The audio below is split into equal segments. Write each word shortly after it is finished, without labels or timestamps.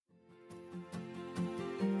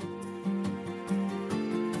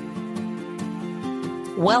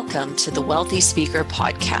Welcome to the Wealthy Speaker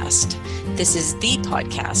Podcast. This is the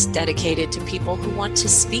podcast dedicated to people who want to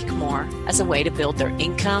speak more as a way to build their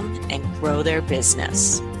income and grow their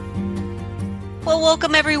business. Well,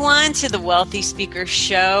 welcome everyone to the Wealthy Speaker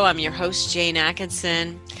Show. I'm your host, Jane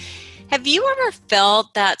Atkinson. Have you ever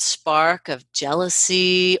felt that spark of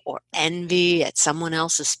jealousy or envy at someone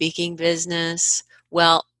else's speaking business?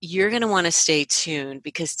 Well, you're going to want to stay tuned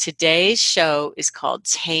because today's show is called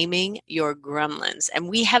Taming Your Gremlins. And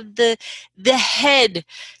we have the head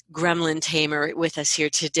gremlin tamer with us here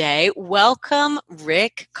today. Welcome,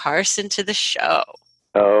 Rick Carson, to the show.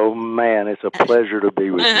 Oh, man, it's a pleasure to be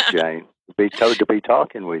with you, Jane. To be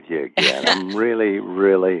talking with you again. I'm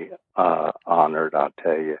really honored, I'll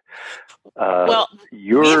tell you. Well,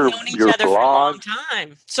 we've known each other for a long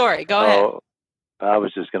time. Sorry, go ahead. I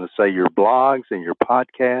was just going to say your blogs and your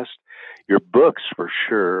podcast, your books for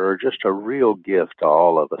sure are just a real gift to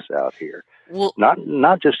all of us out here. Well,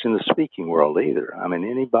 not just in the speaking world either. I mean,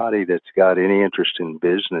 anybody that's got any interest in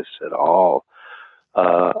business at all,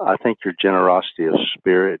 I think your generosity of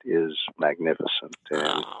spirit is magnificent.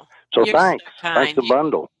 And so thanks. So thanks a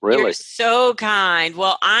bundle, really. You're so kind.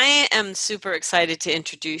 Well, I am super excited to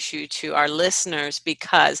introduce you to our listeners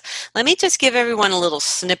because let me just give everyone a little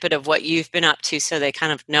snippet of what you've been up to so they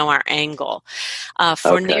kind of know our angle.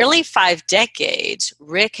 For nearly 5 decades,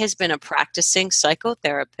 Rick has been a practicing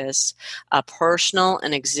psychotherapist, a personal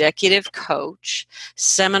and executive coach,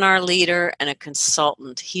 seminar leader, and a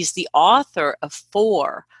consultant. He's the author of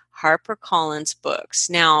 4 HarperCollins books.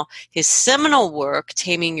 Now, his seminal work,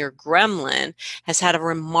 Taming Your Gremlin, has had a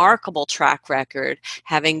remarkable track record,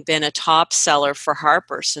 having been a top seller for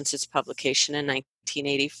Harper since its publication in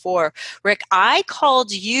 1984. Rick, I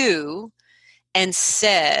called you and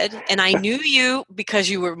said, and I knew you because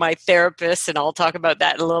you were my therapist, and I'll talk about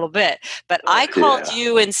that in a little bit, but I called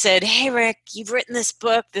you and said, hey, Rick, you've written this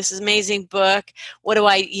book, this is an amazing book. What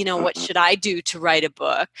should I do to write a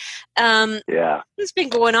book? It's been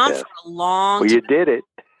going on for a long time. Well, you did it.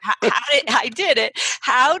 I did it.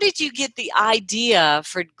 How did you get the idea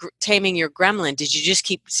for Taming Your Gremlin? Did you just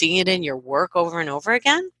keep seeing it in your work over and over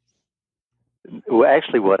again? Well,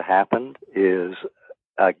 actually what happened is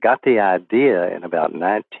I got the idea in about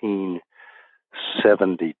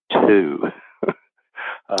 1972,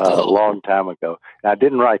 a long time ago. I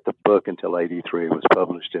didn't write the book until 83. It was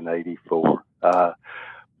published in 84.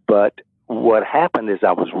 But what happened is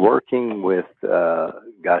I was working with, I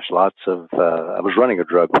was running a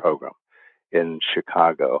drug program in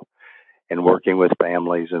Chicago and working with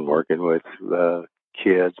families and working with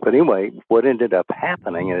kids. But anyway, what ended up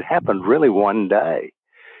happening, and it happened really one day,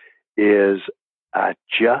 is I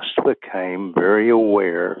just became very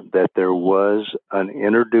aware that there was an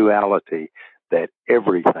inner duality that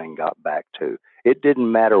everything got back to. It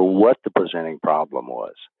didn't matter what the presenting problem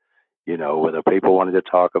was. You know, whether people wanted to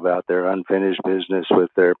talk about their unfinished business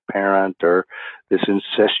with their parent or this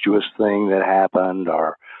incestuous thing that happened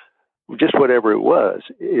or just whatever it was,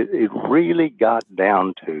 it really got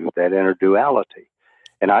down to that inner duality.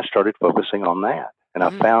 And I started focusing on that. And I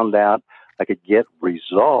found out I could get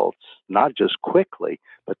results, not just quickly,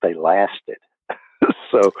 but they lasted.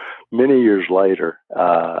 So many years later,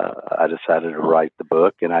 I decided to write the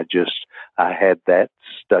book, and I had that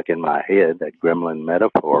stuck in my head, that gremlin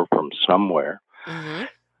metaphor from somewhere. I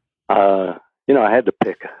had to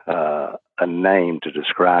pick a name to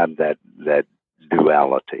describe that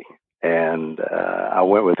duality. And I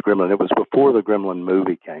went with gremlin. It was before the Gremlin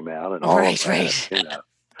movie came out and all of that. Right. You know.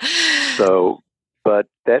 So, but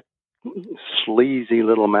that sleazy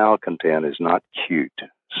little malcontent is not cute.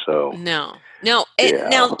 So no. Now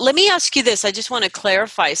let me ask you this. I just want to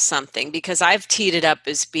clarify something because I've teed it up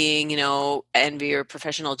as being, envy or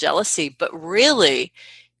professional jealousy, but really,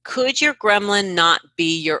 could your gremlin not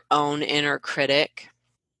be your own inner critic?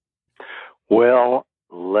 Well,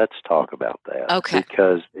 let's talk about that. Okay.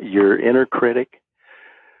 Because your inner critic,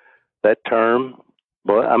 that term,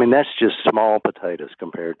 well, I mean, that's just small potatoes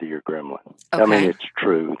compared to your gremlin. Okay. I mean, it's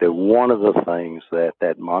true that one of the things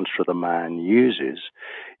that monster of the mind uses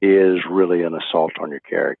is really an assault on your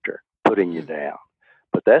character, putting you down.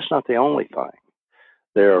 But that's not the only thing.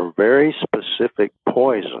 There are very specific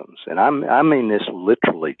poisons, and I mean this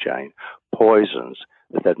literally, Jane, poisons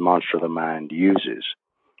that monster of the mind uses.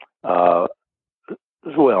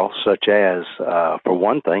 Such as, for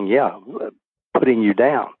one thing, putting you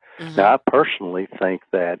down. Now, I personally think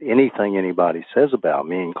that anything anybody says about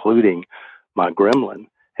me, including my gremlin,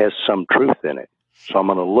 has some truth in it. So I'm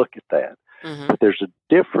going to look at that. But there's a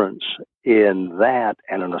difference in that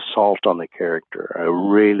and an assault on the character, a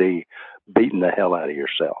really beating the hell out of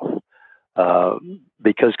yourself. Uh,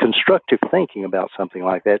 because constructive thinking about something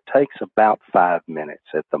like that takes about 5 minutes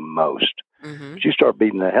at the most. Mm-hmm. But you start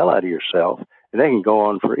beating the hell out of yourself, and they can go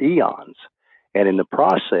on for eons. And in the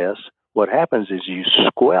process, what happens is you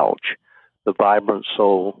squelch the vibrant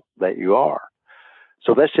soul that you are.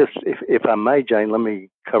 So that's just, if I may, Jane, let me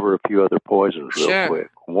cover a few other poisons real Sure. quick.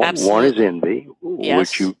 One is Absolutely. envy,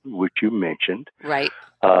 Yes. which you mentioned. Right.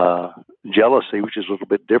 Uh, Jealousy, which is a little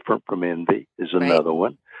bit different from envy, is Right. another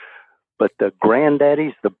one. But the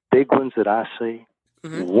granddaddies, the big ones that I see,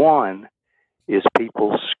 Mm-hmm. one is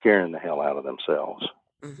people scaring the hell out of themselves.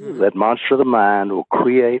 Mm-hmm. That monster of the mind will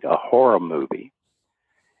create a horror movie,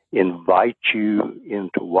 invite you in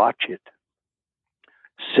to watch it,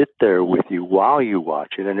 sit there with you while you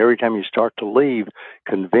watch it, and every time you start to leave,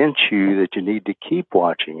 convince you that you need to keep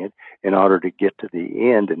watching it in order to get to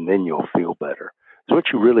the end, and then you'll feel better. So what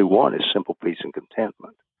you really want is simple peace and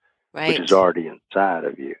contentment, which is Right. already inside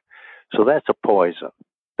of you. So that's a poison.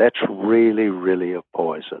 That's really, really a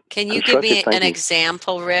poison. Can you give Constructive me an thinking.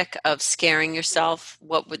 example, Rick, of scaring yourself? Oh,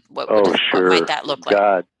 What might sure. that look like?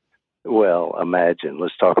 God. Well, imagine.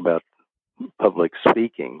 Let's talk about public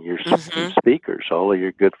speaking. You're Mm-hmm. speakers, all of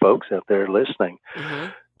your good folks out there listening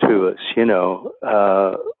Mm-hmm. to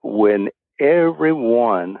us. When every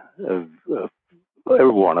one of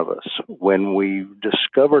every one of us, when we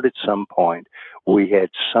discovered at some point we had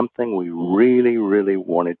something we really, really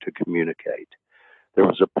wanted to communicate. There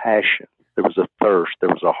was a passion, there was a thirst, there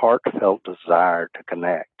was a heartfelt desire to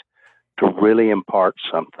connect, to really impart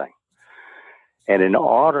something. And in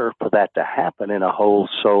order for that to happen in a whole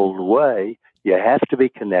souled way, you have to be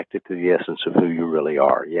connected to the essence of who you really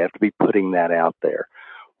are. You have to be putting that out there.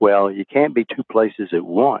 Well, you can't be two places at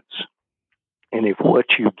once. And if what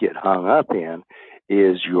you get hung up in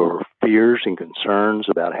is your fears and concerns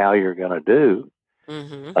about how you're going to do,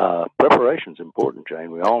 Mm-hmm. preparation's important,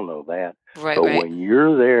 Jane. We all know that. Right, But right. when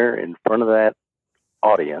you're there in front of that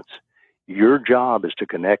audience, your job is to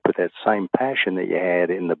connect with that same passion that you had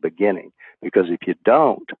in the beginning. Because if you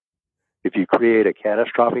don't, if you create a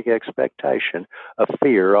catastrophic expectation, a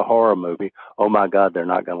fear, a horror movie, oh my God, they're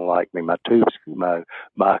not going to like me. My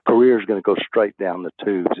career is going to go straight down the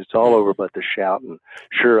tubes. It's all over Mm. but the shouting.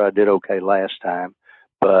 Sure, I did okay last time,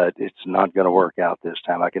 but it's not going to work out this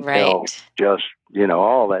time. I can tell Right. just,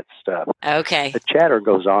 all that stuff. Okay. The chatter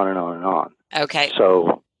goes on and on and on. Okay.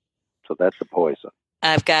 So, so that's a poison.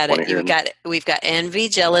 I've got Want it. to hear? We've got envy,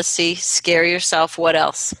 jealousy, scare yourself. What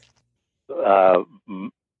else? Uh,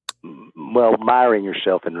 well, miring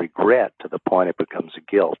yourself in regret to the point it becomes a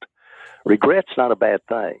guilt. Regret's not a bad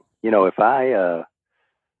thing. If I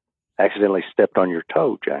accidentally stepped on your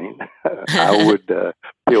toe, Jane, I would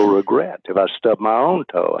feel regret. If I stubbed my own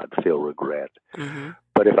toe, I'd feel regret. Mm-hmm.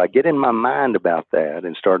 But if I get in my mind about that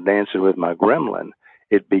and start dancing with my gremlin,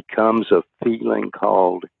 it becomes a feeling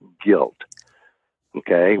called guilt,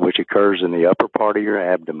 okay, which occurs in the upper part of your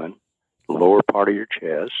abdomen, lower part of your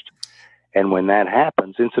chest. And when that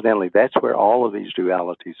happens, incidentally, that's where all of these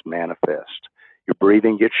dualities manifest. Your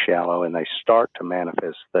breathing gets shallow and they start to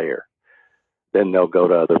manifest there. Then they'll go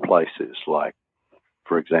to other places, like,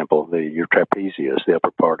 for example, your trapezius, the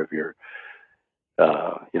upper part of your,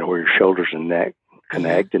 where your shoulders and neck Mm-hmm.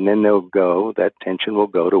 connect. And then that tension will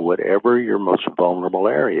go to whatever your most vulnerable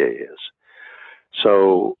area is.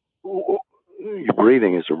 So your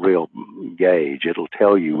breathing is a real gauge. It'll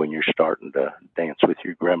tell you when you're starting to dance with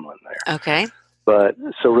your gremlin there. Okay. But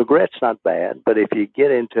so regret's not bad, but if you get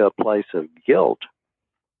into a place of guilt,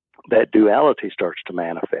 that duality starts to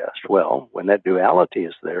manifest. Well, when that duality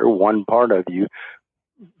is there, one part of you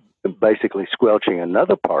basically squelching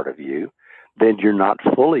another part of you, then you're not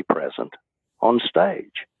fully present on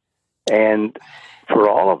stage. And for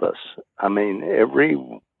all of us, I mean,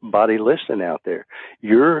 everybody listening out there,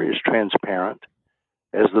 you're as transparent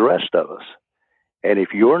as the rest of us. And if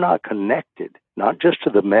you're not connected, not just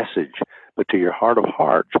to the message, but to your heart of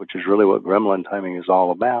hearts, which is really what gremlin timing is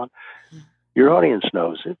all about, your audience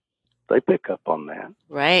knows it. They pick up on that.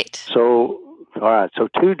 Right. So, all right. So,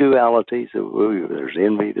 two dualities. There's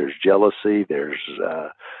envy. There's jealousy. There's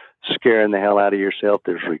scaring the hell out of yourself.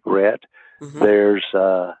 There's regret. Mm-hmm. There's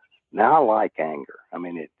now I like anger. I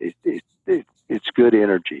mean, it's good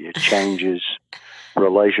energy. It changes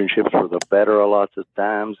relationships for the better a lot of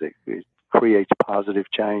times. It creates positive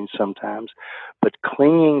change sometimes. But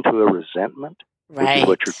clinging to a resentment, which is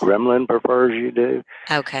what your Right. gremlin prefers you do,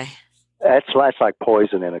 Okay. that's like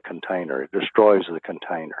poison in a container. It destroys the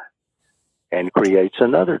container and creates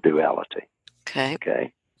another duality. Okay.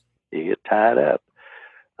 Okay, you get tied up.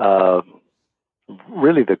 Uh,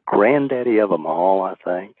 Really, the granddaddy of them all, I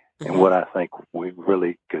think, and Mm-hmm. what I think we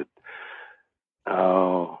really could.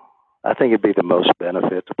 I think it'd be the most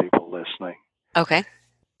benefit to people listening Okay.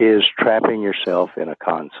 is trapping yourself in a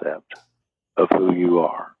concept of who you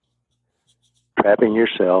are, trapping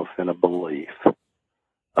yourself in a belief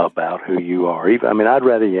about who you are. I'd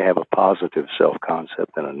rather you have a positive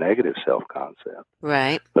self-concept than a negative self-concept.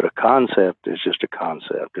 Right. But a concept is just a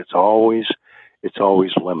concept. It's always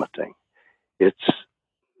limiting. It's,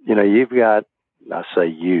 you've got, I say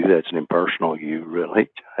you, that's an impersonal you, really.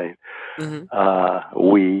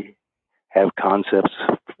 We have concepts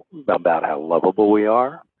about how lovable we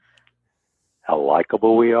are, how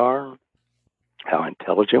likable we are, how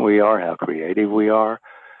intelligent we are, how creative we are,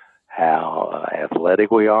 how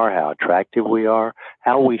athletic we are, how attractive we are,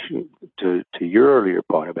 how we, to your earlier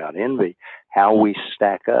point about envy, how we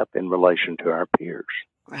stack up in relation to our peers.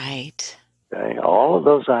 Right. Okay? All of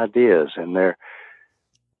those ideas, and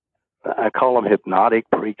I call them hypnotic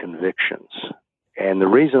preconvictions. And the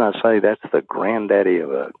reason I say that's the granddaddy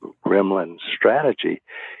of a gremlin strategy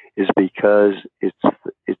is because it's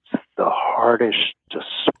the hardest to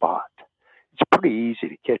spot. It's pretty easy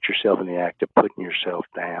to catch yourself in the act of putting yourself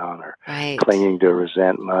down or clinging to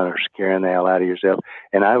resentment or scaring the hell out of yourself.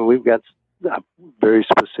 And we've got very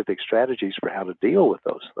specific strategies for how to deal with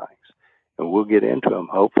those things. And we'll get into them,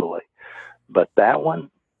 hopefully. But that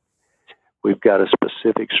one, we've got a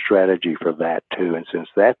specific strategy for that, too. And since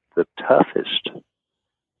that's the toughest,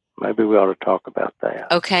 maybe we ought to talk about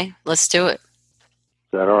that. Okay, let's do it.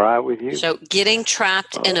 Is that all right with you? So getting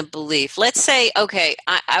trapped in a belief. Let's say, okay,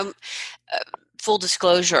 I'm full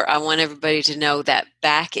disclosure, I want everybody to know that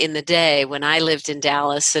back in the day when I lived in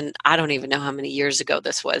Dallas, and I don't even know how many years ago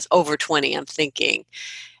this was, over 20, I'm thinking,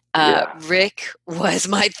 Rick was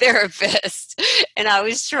my therapist, and I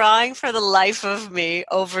was trying for the life of me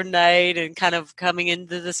overnight and kind of coming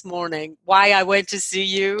into this morning why I went to see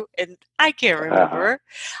you, and I can't remember.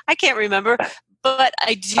 But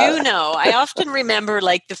I do know, I often remember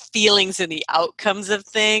like the feelings and the outcomes of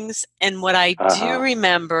things. And what I do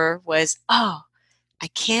remember was, I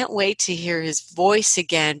can't wait to hear his voice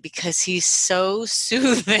again because he's so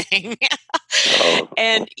soothing.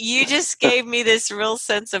 And you just gave me this real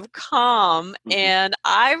sense of calm. And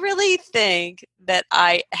I really think that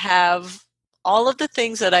I have all of the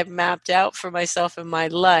things that I've mapped out for myself in my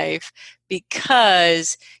life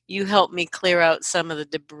because you helped me clear out some of the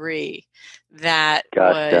debris that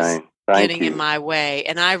was getting in my way.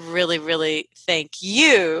 And I really, really thank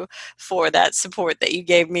you for that support that you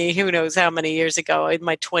gave me, who knows how many years ago, in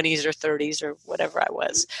my 20s or 30s or whatever I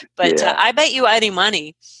was. But I bet you any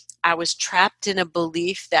money I was trapped in a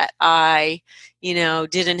belief that I,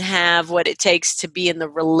 didn't have what it takes to be in the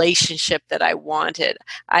relationship that I wanted.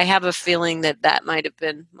 I have a feeling that might have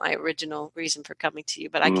been my original reason for coming to you,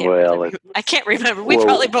 but I can't remember. We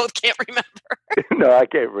probably both can't remember. No, I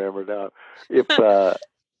can't remember. No,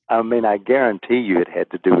 I guarantee you it had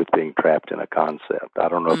to do with being trapped in a concept. I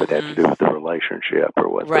don't know if it had to do with the relationship or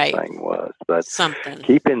what the thing was, but something.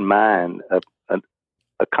 Keep in mind a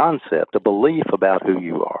concept, a belief about who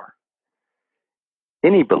you are.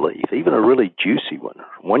 Any belief, even a really juicy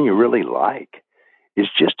one you really like, is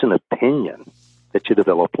just an opinion that you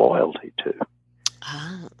develop loyalty to.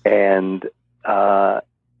 And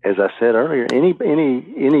as I said earlier,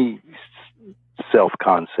 any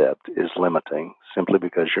self-concept is limiting simply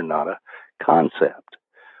because you're not a concept.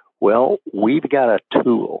 Well, we've got a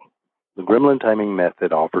tool. The Gremlin Taming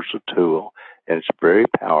Method offers a tool, and it's very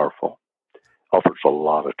powerful. Offers a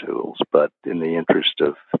lot of tools, but in the interest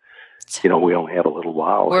of, we only have a little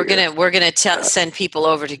while. We're gonna send people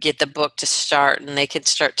over to get the book to start, and they can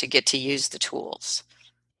start to get to use the tools.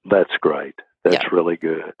 That's great. That's really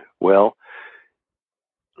good. Well,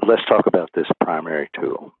 let's talk about this primary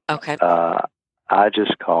tool. Okay. I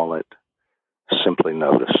just call it simply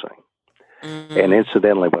noticing. And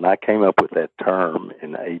incidentally, when I came up with that term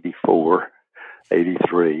in 84,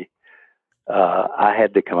 83, I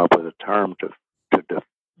had to come up with a term to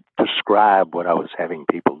describe what I was having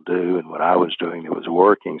people do and what I was doing that was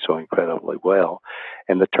working so incredibly well.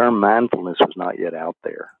 And the term mindfulness was not yet out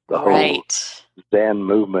there. The whole Zen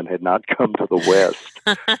movement had not come to the West.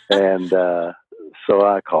 And so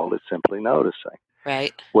I called it simply noticing.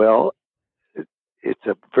 Right. Well, it's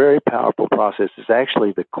a very powerful process. It's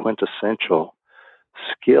actually the quintessential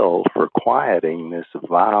skill for quieting this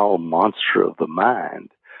vile monster of the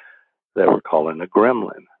mind that we're calling a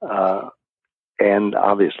gremlin. And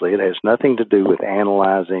obviously, it has nothing to do with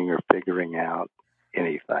analyzing or figuring out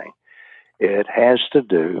anything. It has to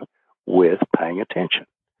do with paying attention.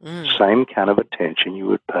 Same kind of attention you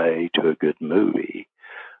would pay to a good movie.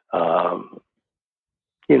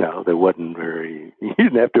 There wasn't you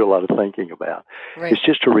didn't have to do a lot of thinking about. Right. It's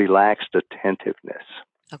just a relaxed attentiveness.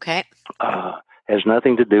 Okay. Has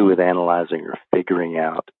nothing to do with analyzing or figuring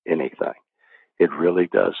out anything. It really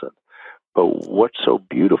doesn't. But what's so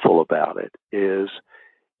beautiful about it is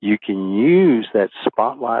you can use that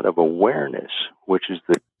spotlight of awareness, which is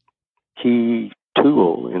the key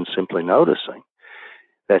tool in simply noticing.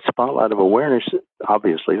 That spotlight of awareness,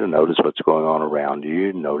 obviously, to notice what's going on around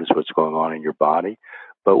you, notice what's going on in your body.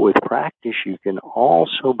 But with practice, you can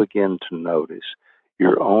also begin to notice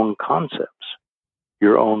your own concepts,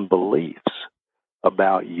 your own beliefs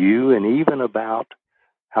about you, and even about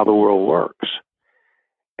how the world works.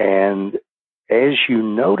 And as you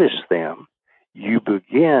notice them, you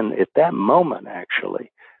begin at that moment,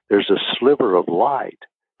 actually, there's a sliver of light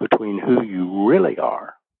between who you really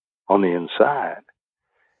are on the inside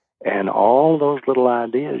and all those little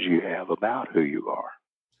ideas you have about who you are.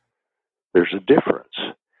 There's a difference.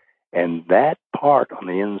 And that part on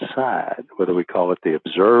the inside, whether we call it the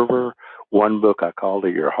observer, one book I called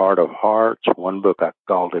it Your Heart of Hearts, one book I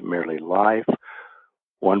called it merely Life,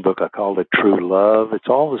 one book I called it True Love. It's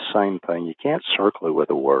all the same thing. You can't circle it with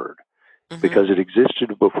a word because it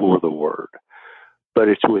existed before the word. But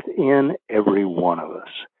it's within every one of us.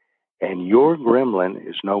 And your gremlin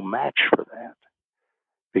is no match for that.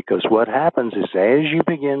 Because what happens is as you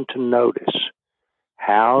begin to notice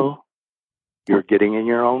how you're getting in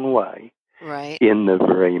your own way, right, in the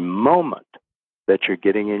very moment that you're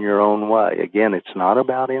getting in your own way, again, it's not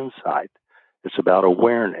about insight, it's about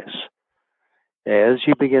awareness. As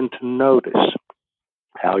you begin to notice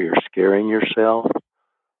how you're scaring yourself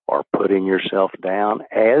or putting yourself down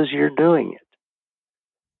as you're doing it,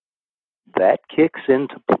 that kicks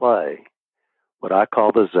into play what I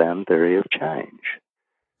call the Zen theory of change,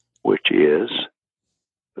 which is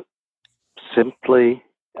simply,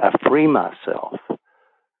 I free myself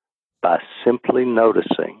by simply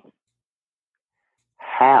noticing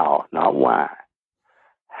how, not why,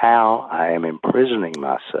 how I am imprisoning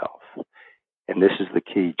myself. And this is the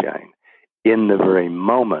key, Jane, in the very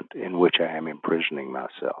moment in which I am imprisoning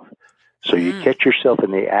myself. So you catch yourself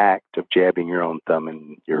in the act of jabbing your own thumb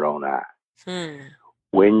in your own eye.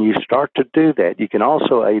 When you start to do that, you can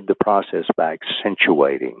also aid the process by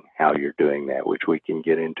accentuating how you're doing that, which we can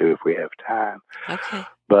get into if we have time. Okay.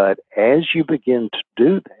 But as you begin to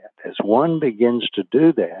do that, as one begins to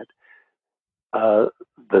do that,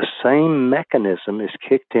 the same mechanism is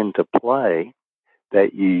kicked into play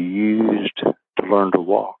that you used to learn to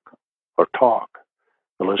walk or talk.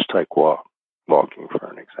 So let's take walking for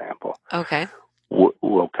an example. Okay.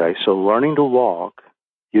 Okay, so learning to walk,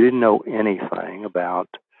 you didn't know anything about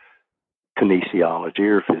kinesiology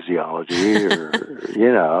or physiology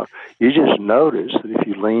or, you just noticed that if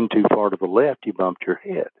you leaned too far to the left, you bumped your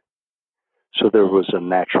head. So there was a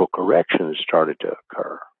natural correction that started to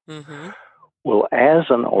occur. Well, as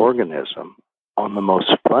an organism, on the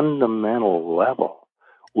most fundamental level,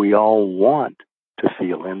 we all want to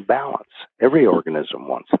feel in balance. Every organism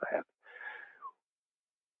wants that.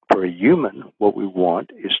 For a human, what we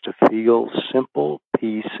want is to feel simple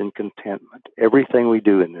peace and contentment. Everything we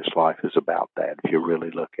do in this life is about that, if you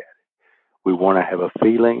really look at it. We want to have a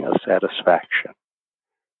feeling of satisfaction.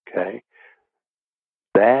 Okay?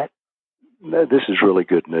 This is really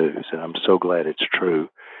good news, and I'm so glad it's true,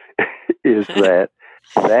 is that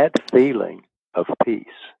feeling of peace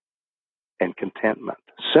and contentment,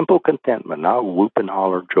 simple contentment, not whoop and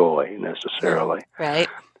holler joy necessarily, right,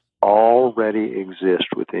 already exists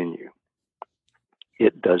within you.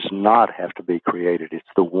 It does not have to be created. It's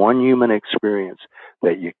the one human experience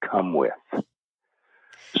that you come with.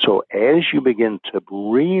 So as you begin to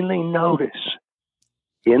really notice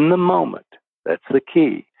in the moment, that's the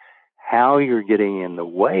key, how you're getting in the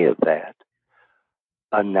way of that,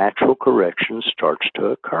 a natural correction starts to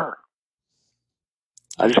occur.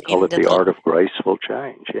 I just call it the art of graceful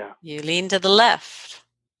change, yeah. You lean to the left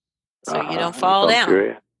so you don't You fall bump down.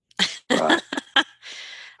 your head. Right.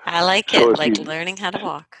 I like it, like learning how to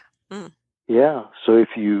walk. Yeah, so if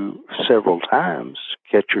you several times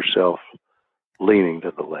catch yourself leaning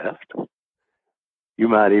to the left, you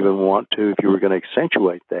might even want to, if you were going to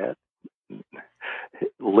accentuate that,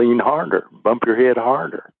 lean harder, bump your head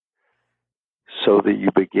harder, so that you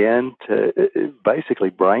begin to basically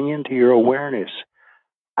bring into your awareness,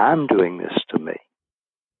 I'm doing this to me.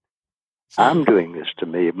 I'm doing this to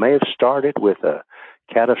me. It may have started with a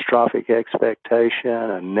catastrophic expectation,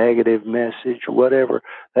 a negative message, whatever.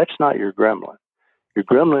 That's not your gremlin. Your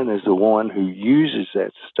gremlin is the one who uses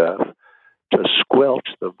that stuff to squelch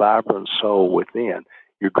the vibrant soul within.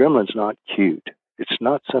 Your gremlin's not cute. It's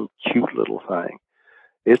not some cute little thing.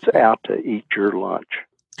 It's out to eat your lunch.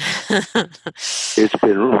 It's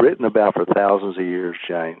been written about for thousands of years,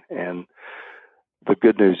 Jane. And the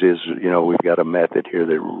good news is, we've got a method here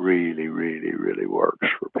that really, really, really works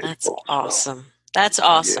for That's people. awesome. So, That's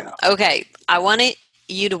awesome. yeah. Okay, I want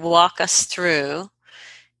you to walk us through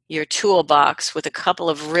your toolbox with a couple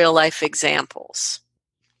of real life examples.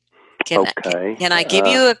 Okay. Can I give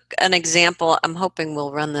you an example? I'm hoping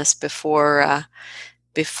we'll run this before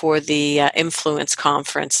the Influence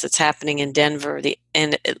conference that's happening in Denver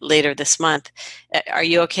later this month. Are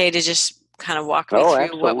you okay to just kind of walk me Oh,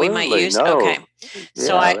 through what we might absolutely. use? Okay. No.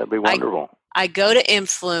 So Yeah, that'd be wonderful. I go to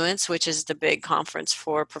Influence, which is the big conference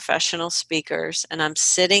for professional speakers, and I'm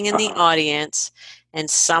sitting in the Uh-huh. audience, and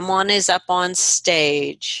someone is up on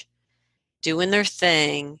stage doing their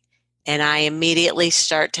thing, and I immediately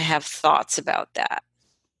start to have thoughts about that.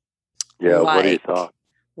 Yeah, what are your Like, thoughts?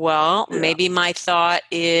 well, Yeah. maybe my thought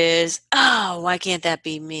is, oh, why can't that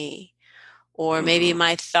be me? Or maybe Hmm.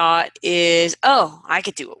 my thought is, oh, I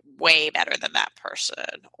could do it way better than that person.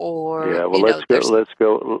 Or, Yeah, well, there's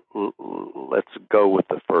let's go with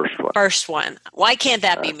the first one. first one. Why can't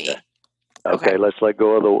that be Okay. me? Okay. Okay, let's let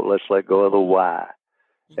go of the why,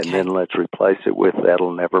 and Okay. then let's replace it with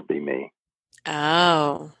that'll never be me.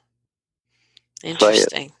 Oh, Say it.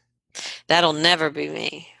 interesting. That'll never be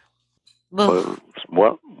me. Well, Oof.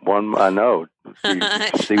 one I know. You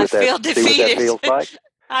I feel see what that defeated. feels like?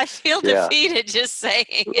 I feel Yeah. defeated just saying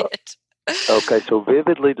it. Okay, so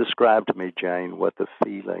vividly describe to me, Jane, what the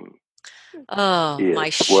feeling Oh, is. my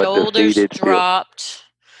What shoulders defeated feel. dropped.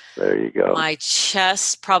 There you go. My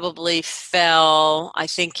chest probably fell. I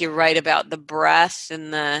think you're right about the breath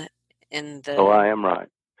and Oh, the I am right.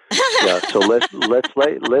 Yeah. So let's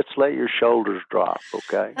let your shoulders drop.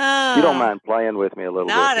 Okay. If you don't Ah, mind playing with me a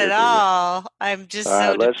little bit not at here, do you? all. I'm All just right.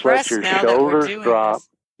 so Let's let depressed your now that we're shoulders doing drop. this.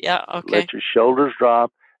 Yeah, okay. Let your shoulders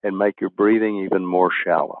drop and make your breathing even more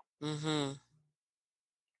shallow. Mhm.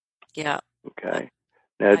 Yeah. I, Okay.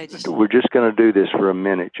 Now, I just we're just going to do this for a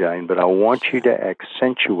minute, Jane, but I want you to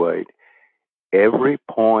accentuate every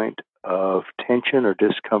point of tension or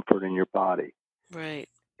discomfort in your body. right.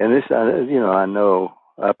 And this, I know,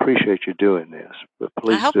 I appreciate you doing this, but I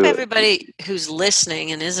please hope do it. everybody who's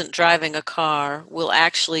listening and isn't driving a car will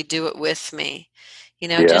actually do it with me.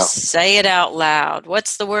 Yeah. Just say it out loud.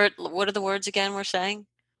 What's the word? What are the words again we're saying?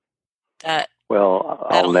 That Well, I'll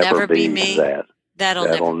that'll never never be be me. that. That'll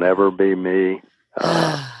That'll never be never me. be me.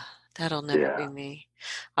 That'll never be Yeah. me.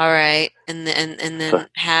 All right. And then So,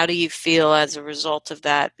 how do you feel as a result of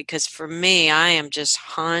that? Because for me, I am just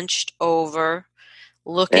hunched over,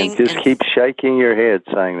 and looking just and keep shaking your head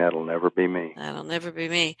saying that'll never be me. that'll never be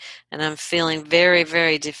me. And I'm feeling very,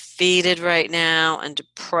 very defeated right now and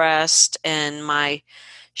depressed, and my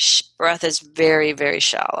breath is very, very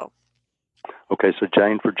shallow. Okay, so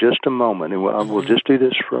Jane, for just a moment, and we'll Hmm. just do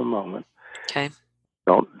this for a moment. Okay.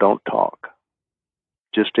 Don't talk.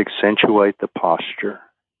 Just accentuate the posture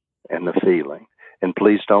and the feeling. And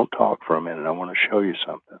please don't talk for a minute. I want to show you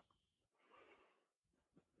something.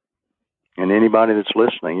 And anybody that's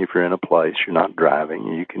listening, if you're in a place, you're not driving,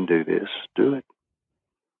 you can do this. Do it.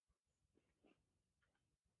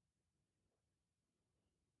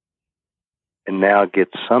 And now get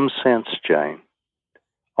some sense, Jane,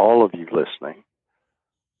 all of you listening,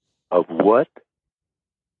 of what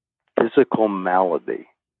physical malady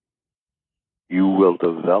you will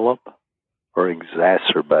develop or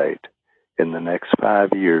exacerbate in the next 5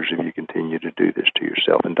 years if you continue to do this to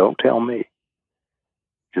yourself. And don't tell me.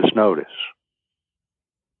 Just notice.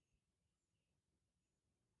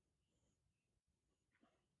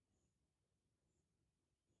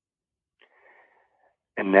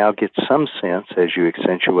 And now get some sense as you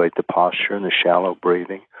accentuate the posture and the shallow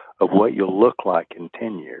breathing of what you'll look like in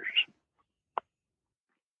 10 years.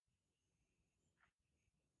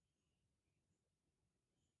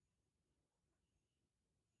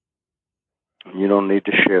 You don't need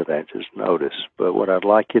to share that, just notice. But what I'd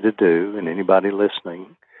like you to do, and anybody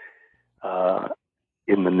listening,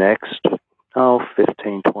 in the next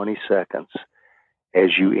 15, 20 seconds,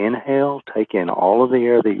 as you inhale, take in all of the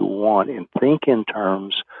air that you want and think in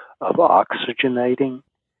terms of oxygenating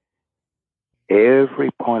every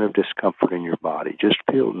point of discomfort in your body. Just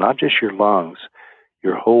feel not just your lungs,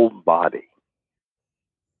 your whole body.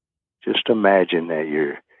 Just imagine that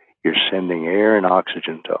you're sending air and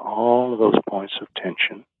oxygen to all of those points of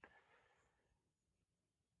tension.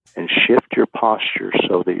 And shift your posture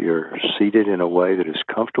so that you're seated in a way that is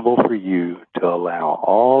comfortable for you to allow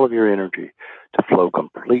all of your energy to flow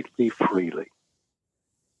completely freely.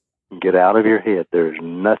 Get out of your head. There is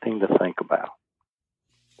nothing to think about.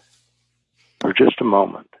 For just a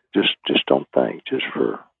moment, just don't think, just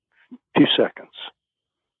for a few seconds.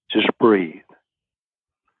 Just breathe.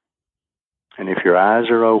 And if your eyes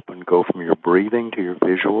are open, go from your breathing to your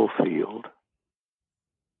visual field.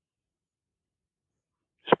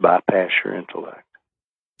 Just bypass your intellect.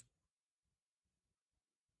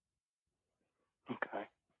 Okay.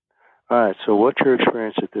 All right. So what's your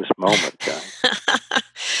experience at this moment, Jane?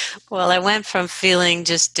 Well, I went from feeling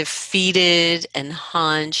just defeated and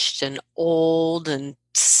hunched and old and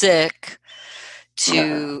sick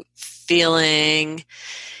to feeling,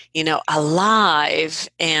 alive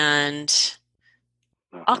and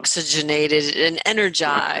oxygenated and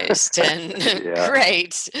energized and Yeah.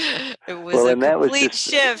 great. It was Well, a and that was complete just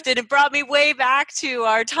shift, and it brought me way back to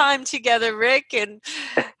our time together, Rick. And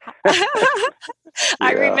yeah,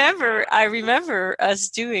 I remember us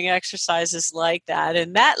doing exercises like that,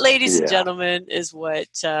 and that, ladies and yeah. gentlemen, is what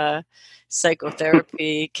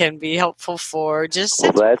psychotherapy can be helpful for. Just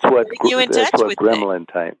Well, it's putting you in that's touch what with things.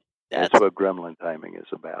 that's That's what gremlin taming is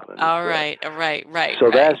about, and all it's right. All right. Right. so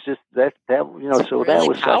Right. that's just that It's so that really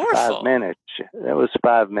was like 5 powerful. minutes. That was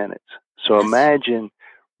 5 minutes. So That's imagine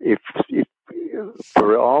if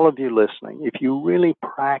for all of you listening, if you really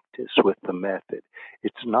practice with the method,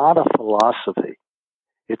 it's not a philosophy.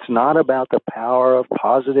 It's not about the power of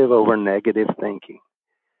positive over negative thinking.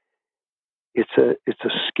 It's a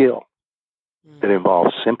skill that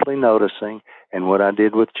involves simply noticing. And what I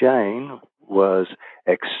did with Jane was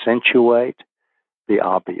accentuate the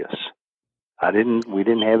obvious. We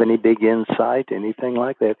didn't have any big insight, anything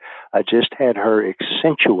like that. I just had her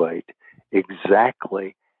accentuate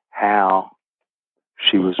exactly how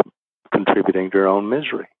she was contributing to her own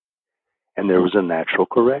misery. And there was a natural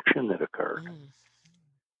correction that occurred.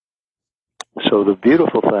 So the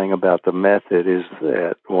beautiful thing about the method is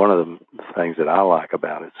that one of the things that I like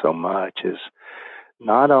about it so much is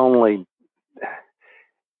not only,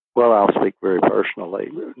 well, I'll speak very personally,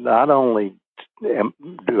 not only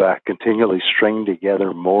do I continually string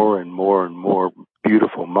together more and more and more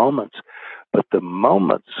beautiful moments, but the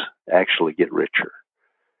moments actually get richer.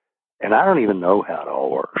 And I don't even know how it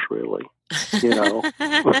all works, really.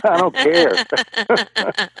 I don't care.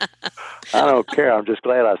 I don't care. I'm just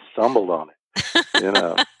glad I stumbled on it.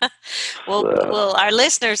 So, well, our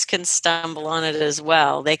listeners can stumble on it as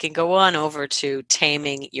well. They can go on over to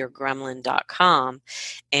tamingyourgremlin.com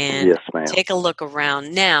and yes, ma'am. take a look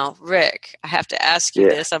around. Now, Rick, I have to ask you Yeah.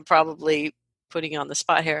 this. I'm probably putting you on the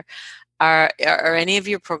spot here. Are any of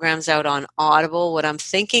your programs out on Audible? What I'm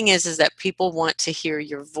thinking is that people want to hear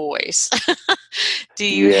your voice. Do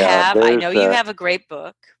you Yeah, have? I know you have a great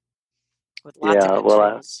book with lots of yeah. good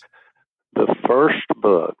Well, tools. the first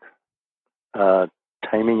book,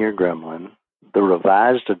 Taming Your Gremlin, the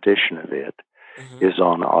revised edition of it is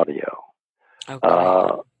on audio.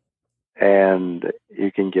 Oh, great. And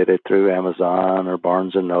you can get it through Amazon or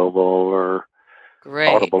Barnes and Noble or Great.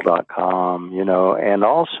 audible.com, and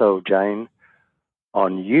also, Jane,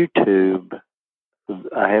 on YouTube,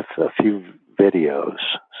 I have a few videos,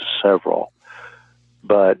 several,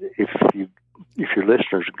 but if your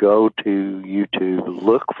listeners go to YouTube,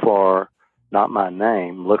 look for, not my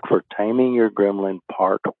name, look for Taming Your Gremlin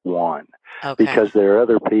Part 1, Okay. because there are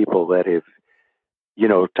other people that have,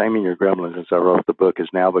 Taming Your Gremlin, since I wrote the book, has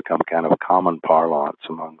now become kind of a common parlance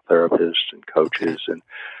among therapists and coaches. Okay. And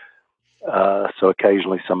so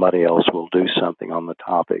occasionally somebody else will do something on the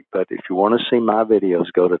topic. But if you want to see my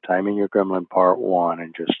videos, go to Taming Your Gremlin Part 1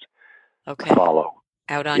 and just follow.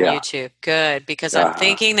 Out on Yeah. YouTube. Good, because I'm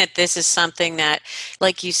thinking that this is something that,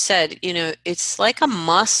 like you said, it's like a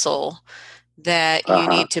muscle that you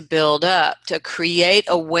need to build up to create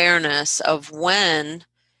awareness of when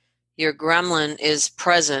your gremlin is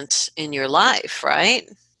present in your life, right?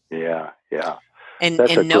 Yeah, yeah. And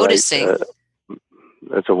That's a great, noticing.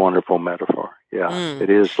 that's a wonderful metaphor. Yeah, Mm, it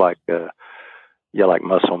is like, like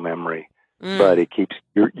muscle memory, but mm, it keeps,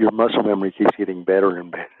 your muscle memory keeps getting better and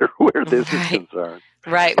better where this is right, concerned.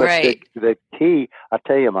 right, But right. the key, I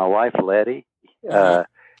tell you, my wife Letty Mm-hmm.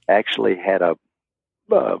 actually had a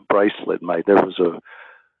bracelet made. There was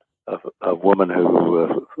a woman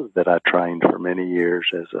who that I trained for many years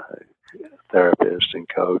as a therapist and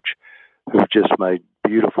coach, who just made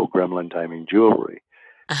beautiful gremlin taming jewelry.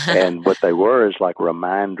 And what they were is like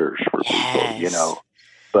reminders for people, Yes.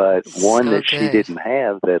 But one So that she good. didn't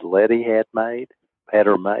have, that Letty had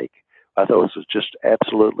her make, I thought it was just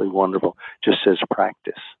absolutely wonderful. Just says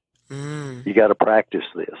practice. Mm, You got to practice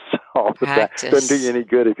this all the time. Doesn't do you practice. any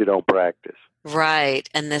good if you don't practice. Right.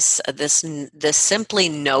 And this simply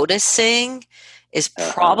noticing is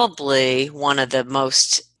Uh-huh. probably one of the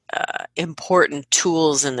most important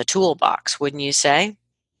tools in the toolbox, wouldn't you say?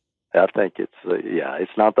 I think it's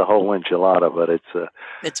it's not the whole enchilada, but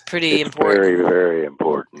It's pretty it's very, important. very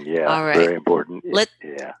important. Yeah, All right. very important. Let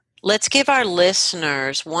Yeah. let's give our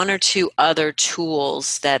listeners one or two other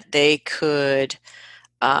tools that they could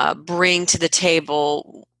bring to the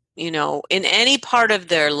table, in any part of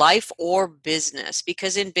their life or business.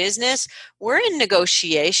 Because in business, we're in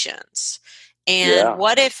negotiations. And Yeah.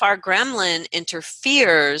 what if our gremlin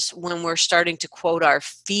interferes when we're starting to quote our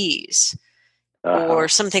fees Uh-huh. or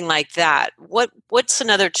something like that? What's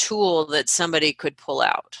another tool that somebody could pull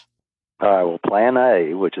out? All right, well, plan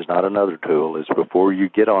A, which is not another tool, is before you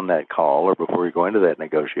get on that call or before you go into that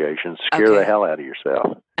negotiation, scare the Okay. hell out of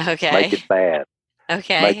yourself. Make Okay. it bad.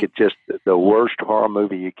 Make Okay. it just the worst horror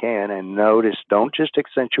movie you can. And notice, don't just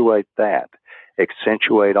accentuate that.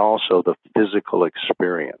 Accentuate also the physical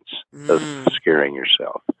experience of Mm, scaring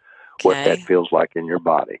yourself, what that okay. feels like in your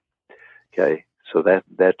body. Okay, so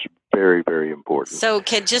that's very, very important So,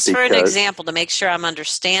 just for an because, example, to make sure I'm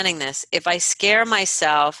understanding this, if I scare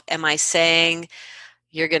myself, am I saying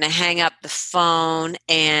you're going to hang up the phone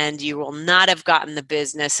and you will not have gotten the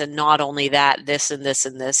business? And not only that, this and this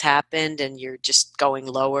and this happened, and you're just going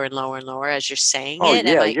lower and lower and lower as you're saying oh it?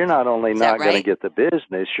 yeah, you're not only Is that not going to right? get the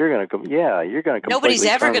business, you're going to Nobody's completely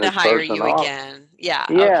ever turn going to this hire person you off. again. Yeah.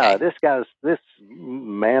 Yeah, Okay. this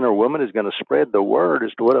man or woman is going to spread the word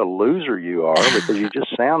as to what a loser you are because you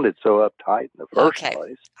just sounded so uptight in the first Okay.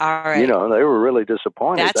 place. All You right. know, they were really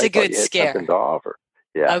disappointed. That's They a thought good you had something scare. to offer.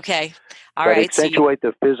 Yeah, Okay. All but right. So you, accentuate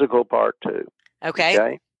the physical part too. okay.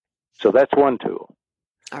 Okay, so that's one tool.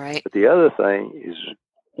 All right. But the other thing is,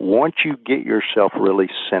 once you get yourself really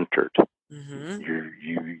centered, Mm-hmm.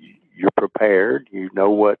 you're prepared. You know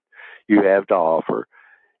what you have to offer.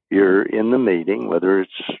 You're in the meeting, whether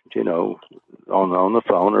it's on the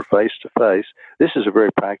phone or face to face. This is a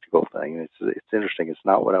very practical thing. It's interesting. It's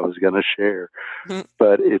not what I was going to share,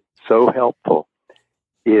 but it's so helpful.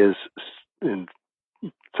 Is and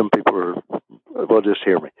some people are well, just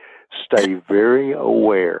hear me. Stay very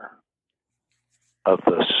aware of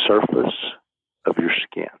the surface of your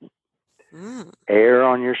skin, Mm, air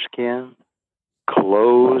on your skin,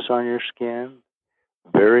 clothes on your skin.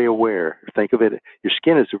 Very aware. Think of it. Your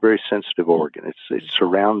skin is a very sensitive organ. It's mhm,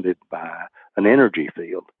 surrounded by an energy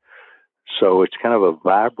field. So it's kind of a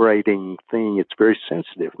vibrating thing. It's very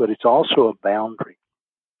sensitive, but it's also a boundary,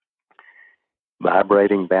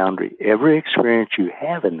 vibrating boundary. Every experience you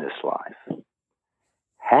have in this life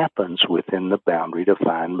happens within the boundary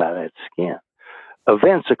defined by that skin.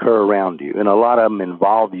 Events occur around you, and a lot of them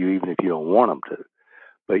involve you even if you don't want them to.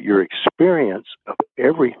 But your experience of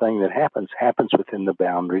everything that happens within the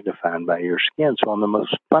boundary defined by your skin. So, on the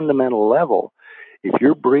most fundamental level, if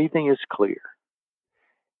your breathing is clear,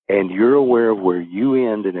 and you're aware of where you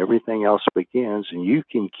end and everything else begins, and you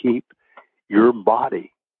can keep your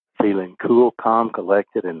body feeling cool, calm,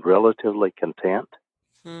 collected, and relatively content,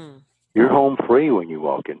 mm, you're home free when you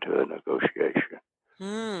walk into a negotiation.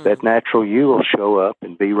 That mm. natural you will show up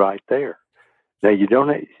and be right there. Now, you don't,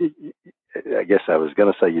 I guess I was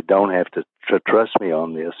going to say you don't have to trust me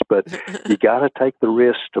on this, but you got to take the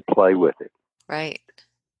risk to play with it, Right.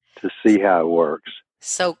 to see how it works.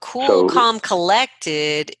 So cool, So, calm,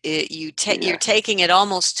 collected, you're yeah, taking it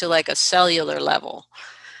almost to like a cellular level.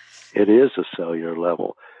 it is a cellular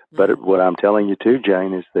level. But Mm, what I'm telling you too,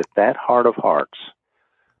 Jane, is that heart of hearts,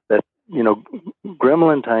 that,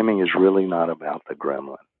 gremlin taming is really not about the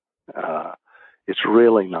gremlin. Uh, it's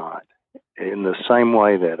really not. In the same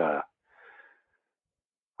way that,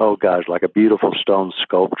 oh gosh, like a beautiful stone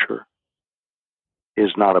sculpture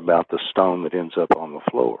is not about the stone that ends up on the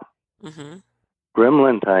floor. mm-hmm.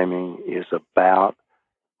 Gremlin taming is about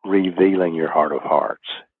revealing your heart of hearts.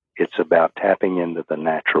 It's about tapping into the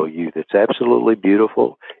natural you. It's absolutely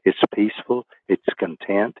beautiful. It's peaceful. It's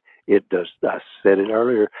content. It does. I said it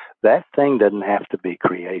earlier. That thing doesn't have to be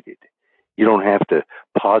created. You don't have to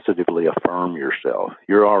positively affirm yourself.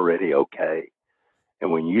 You're already okay.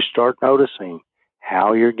 And when you start noticing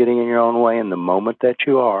how you're getting in your own way in the moment that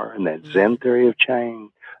you are, and that Zen Mm, theory of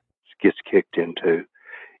change gets kicked into,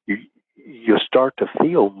 you you'll start to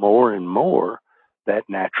feel more and more that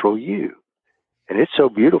natural you. And it's so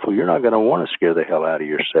beautiful, you're not going to want to scare the hell out of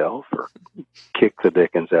yourself or kick the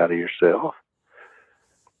dickens out of yourself.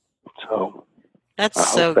 So that's I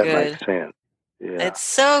hope so that makes good. sense. Yeah. It's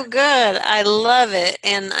so good. I love it.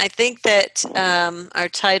 And I think that our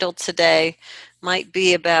title today might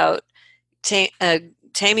be about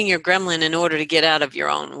taming your gremlin in order to get out of your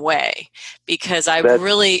own way. Because That's,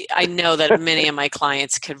 I know that many of my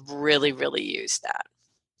clients could really, really use that.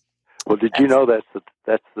 well, did you That's, know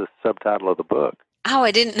that's the subtitle of the book? oh,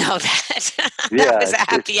 I didn't know that. That Yeah, was a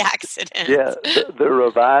it's happy accident. yeah, the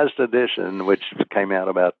revised edition, which came out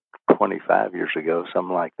about 25 years ago,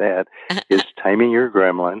 something like that, is Taming Your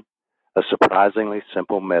Gremlin, a surprisingly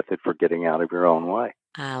simple method for getting out of your own way.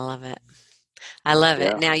 I love it. I love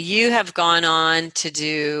it. Yeah. Now, you have gone on to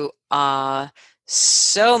do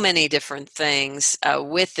so many different things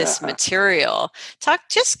with this Uh-huh. material.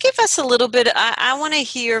 Just give us a little bit. I want to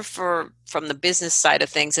hear from the business side of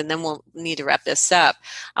things, and then we'll need to wrap this up.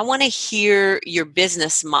 I want to hear your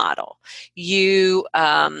business model. You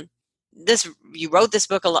you wrote this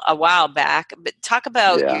book a while back, but talk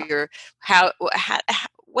about Yeah. your how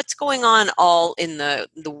what's going on all in the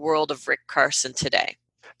world of Rick Carson today.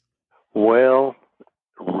 Well,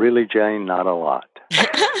 really, Jane, not a lot.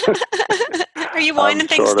 Are you I'm winding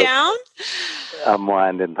things sort of down? I'm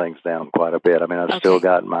winding things down quite a bit. I mean, I've still Okay.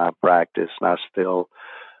 got my practice, and I still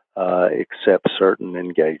accept certain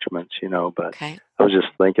engagements, but Okay. I was just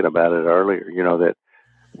thinking about it earlier, that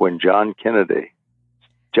when John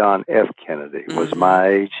F. Kennedy was Mm-hmm. my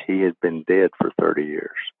age, he had been dead for 30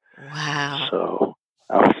 years. Wow. So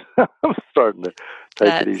I'm starting to take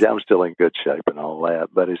it easy. That's I'm still in good shape and all that,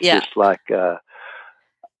 but it's yeah. just like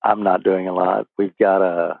I'm not doing a lot. We've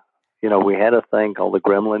got we had a thing called the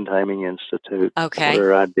Gremlin Taming Institute Okay.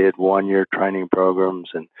 where I did 1 year training programs,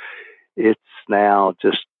 and it's now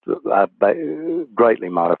just I've greatly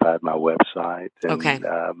modified my website Okay.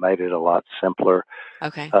 and made it a lot simpler.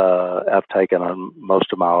 Okay. I've taken on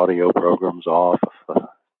most of my audio programs off.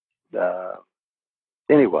 Uh,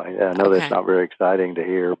 anyway, I know that's Okay. not very exciting to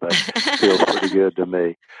hear, but feels pretty good to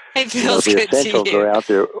me. It feels The good to essentials you. are out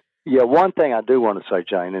there. Yeah, one thing I do want to say,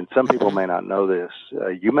 Jane, and some people Hmm. may not know this,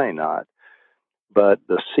 you may not, but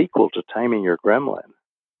the sequel to Taming Your Gremlin,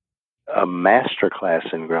 a master class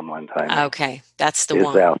in gremlin taming, Okay. That's the is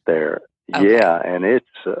one. out there. Okay. Yeah, and it's,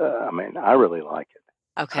 I really like it.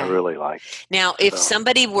 I Okay. really like it. Now, if So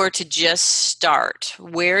somebody were to just start,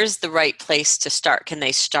 where's the right place to start? Can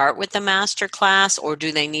they start with the master class, or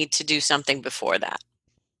do they need to do something before that?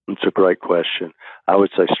 it's a great question. I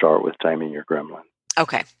would say start with Taming Your Gremlin.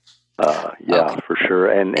 Okay. Yeah, Okay. for sure.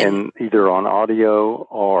 And And either on audio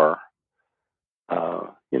or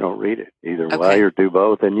read it either way okay. or do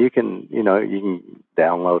both. And you can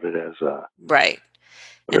download it as Right.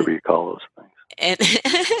 And whatever you call those things. and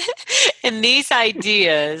and these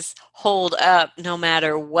ideas hold up no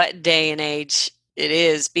matter what day and age it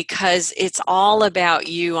is, because it's all about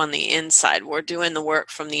you on the inside. We're doing the work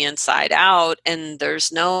from the inside out, and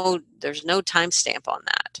there's no timestamp on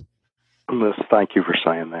that. Thank you for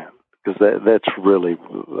saying that, because that's really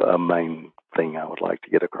a main thing I would like to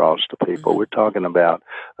get across to people. Hmm. We're talking about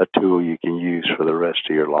a tool you can use for the rest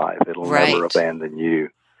of your life. It'll never Right. abandon you.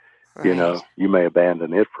 Right. You may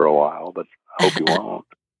abandon it for a while, but I hope you won't.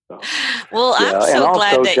 So, Well, I'm yeah, and so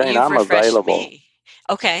glad also, that Jane, you've I'm refreshed available. me.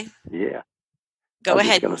 Okay, Yeah, I go was just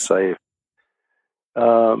ahead going and to say,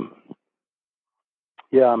 um,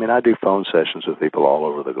 yeah, I mean, I do phone sessions with people all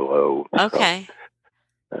over the globe, so okay.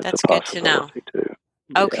 that's a That's good to know. possibility too.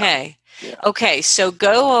 Yeah, Okay. yeah, Okay, so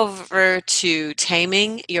go over to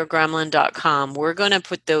tamingyourgremlin.com. We're going to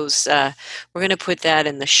put that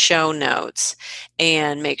in the show notes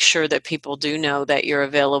and make sure that people do know that you're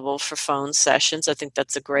available for phone sessions. I think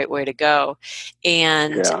that's a great way to go.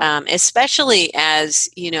 And yeah. especially as,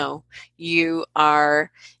 you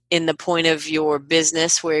are in the point of your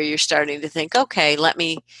business where you're starting to think, okay, let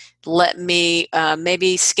me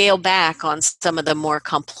maybe scale back on some of the more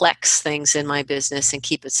complex things in my business and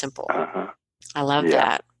keep it simple. Uh-huh. I love Yeah,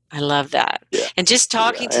 that. I love that. yeah, And just yeah.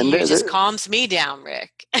 talking to And you just calms me down,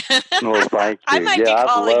 Rick. well, thank I you. might Yeah, be I've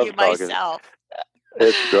calling you loved talking. myself.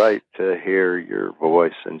 It's great to hear your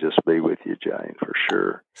voice and just be with you, Jane, for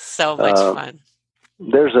sure. So much Um, fun.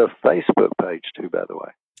 there's a Facebook page too, by the way.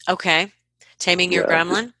 Okay. Taming Your Yeah, just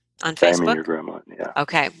Gremlin on Taming Facebook? Your Gremlin. Yeah,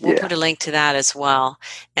 Okay. We'll yeah. put a link to that as well.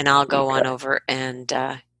 And I'll go on Okay, over and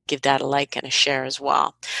give that a like and a share as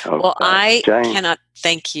well. Well, okay. I Jane, cannot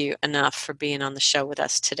thank you enough for being on the show with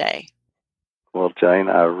us today. well, Jane,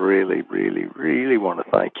 I really, really, really want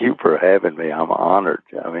to thank you for having me. I'm honored.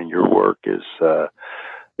 I mean, your work is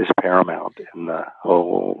paramount in the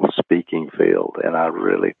whole speaking field, and I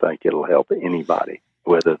really think it'll help anybody,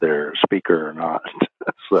 whether they're a speaker or not.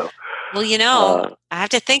 So, Well, uh, I have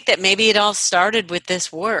to think that maybe it all started with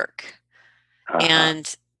this work. uh-huh,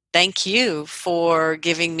 And thank you for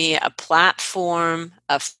giving me a platform,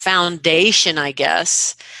 a foundation, I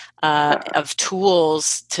guess, uh-huh, of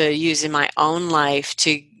tools to use in my own life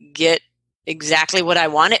to get exactly what I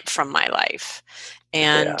wanted from my life.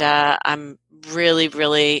 And yeah. I'm really,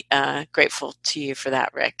 really grateful to you for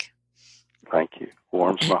that, Rick. Thank you.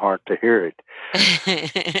 warms my heart to hear it.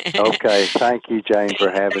 Okay, thank you, Jane, for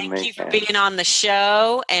having me. Thank you for being on the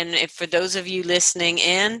show. And for those of you listening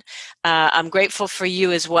in, I'm grateful for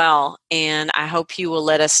you as well. And I hope you will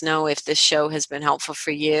let us know if this show has been helpful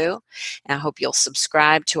for you. And I hope you'll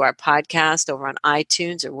subscribe to our podcast over on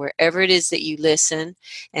iTunes or wherever it is that you listen.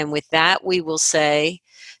 And with that, we will say,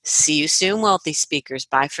 see you soon, Wealthy Speakers.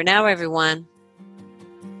 Bye for now, everyone.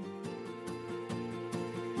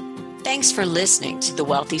 Thanks for listening to the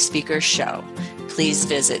Wealthy Speakers Show. Please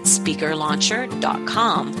visit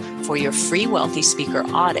speakerlauncher.com for your free Wealthy Speaker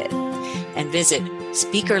audit and visit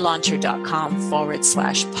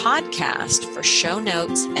speakerlauncher.com/podcast for show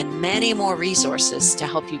notes and many more resources to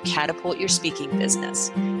help you catapult your speaking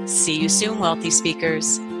business. See you soon, Wealthy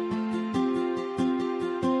Speakers.